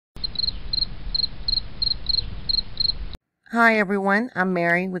Hi everyone, I'm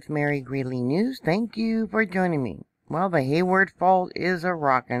Mary with Mary Greeley News. Thank you for joining me. Well, the Hayward Fault is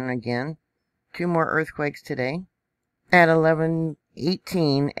a-rockin' again. 2 more earthquakes today. At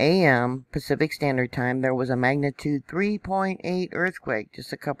 11:18 a.m. Pacific Standard Time, there was a magnitude 3.8 earthquake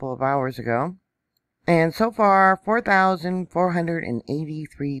just a couple of hours ago. And so far,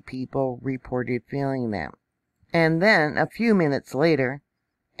 4,483 people reported feeling that. And then, a few minutes later,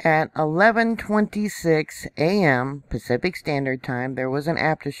 at 11:26 a.m. Pacific Standard Time, there was an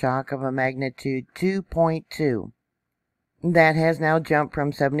aftershock of a magnitude 2.2. That has now jumped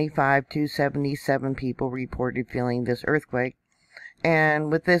from 75 to 77 people reported feeling this earthquake.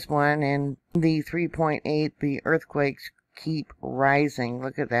 And with this one and the 3.8, the earthquakes keep rising.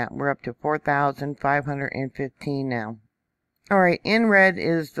 Look at that. We're up to 4,515 now. Alright, in red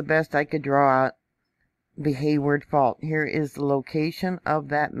is the best I could draw out the Hayward Fault. Here is the location of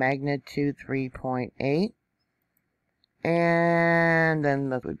that magnitude 3.8. And then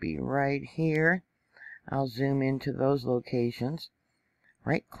that would be right here. I'll zoom into those locations.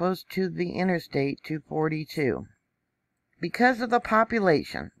 Right close to the Interstate 242. Because of the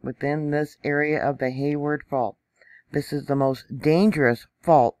population within this area of the Hayward Fault, this is the most dangerous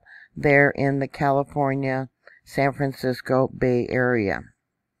fault there in the California, San Francisco Bay Area.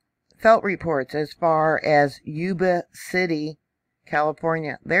 Felt reports as far as Yuba City,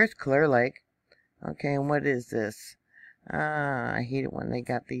 California. There's Clear Lake. Okay, and what is this? I hate it when they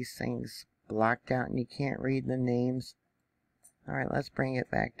got these things blocked out and you can't read the names. Alright, let's bring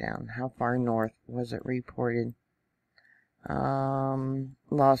it back down. How far north was it reported?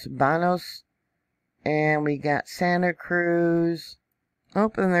 Los Banos. And we got Santa Cruz.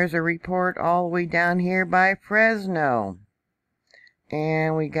 Oh, and there's a report all the way down here by Fresno.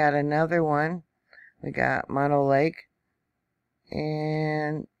 And we got another one. We got Mono Lake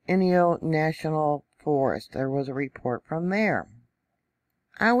and Inyo National Forest. There was a report from there.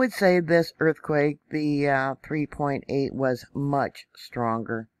 I would say this earthquake, the 3.8, was much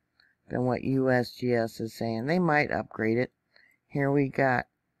stronger than what USGS is saying. They might upgrade it. Here we got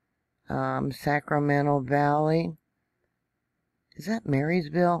Sacramento Valley. Is that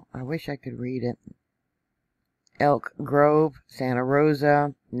Marysville? I wish I could read it. Elk Grove, Santa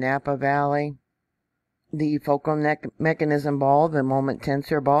Rosa, Napa Valley. The focal mechanism ball, the moment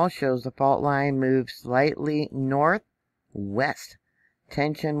tensor ball, shows the fault line moves slightly northwest.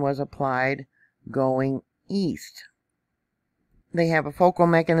 Tension was applied going east. They have a focal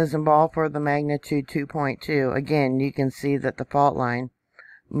mechanism ball for the magnitude 2.2. Again, you can see that the fault line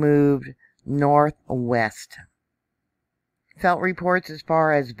moved northwest. Felt reports as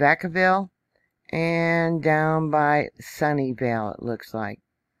far as Vacaville and down by Sunnyvale, it looks like.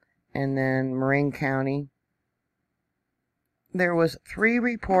 And then Marin County. There was 3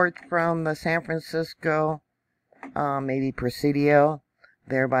 reports from the San Francisco, maybe Presidio,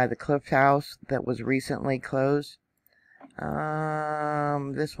 there by the Cliff House that was recently closed.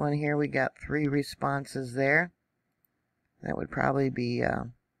 This one here, we got 3 responses there. That would probably be,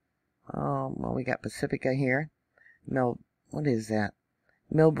 well, we got Pacifica here. What is that?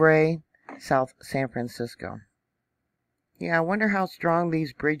 Millbrae, South San Francisco. Yeah, I wonder how strong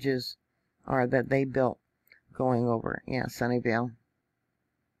these bridges are that they built going over. Yeah, Sunnyvale.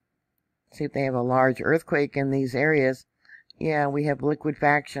 See if they have a large earthquake in these areas. Yeah, we have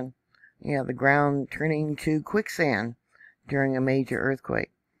liquefaction. Yeah, the ground turning to quicksand during a major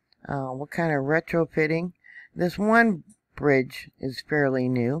earthquake. What kind of retrofitting? This one bridge is fairly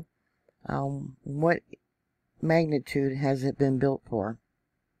new. What magnitude has it been built for?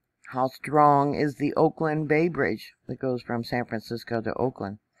 How strong is the Oakland Bay Bridge that goes from San Francisco to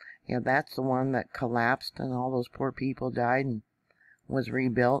Oakland? Yeah, that's the one that collapsed and all those poor people died and was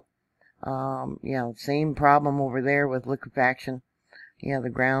rebuilt. Yeah, same problem over there with liquefaction. Yeah, the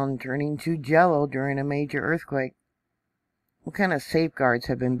ground turning to jello during a major earthquake. What kind of safeguards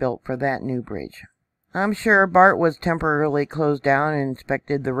have been built for that new bridge? I'm sure BART was temporarily closed down and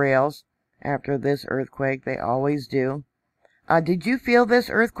inspected the rails after this earthquake. They always do. Did you feel this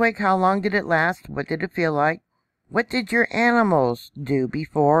earthquake? How long did it last? What did it feel like? What did your animals do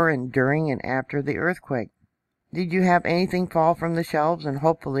before and during and after the earthquake? Did you have anything fall from the shelves? And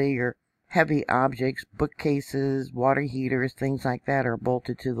hopefully your heavy objects, bookcases, water heaters, things like that are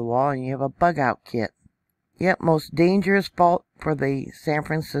bolted to the wall and you have a bug out kit. Yep, most dangerous fault for the San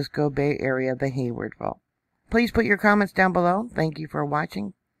Francisco Bay Area, the Hayward Fault. Please put your comments down below. Thank you for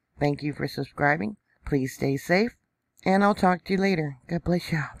watching. Thank you for subscribing. Please stay safe. And I'll talk to you later. God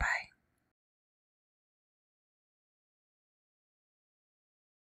bless you. Bye.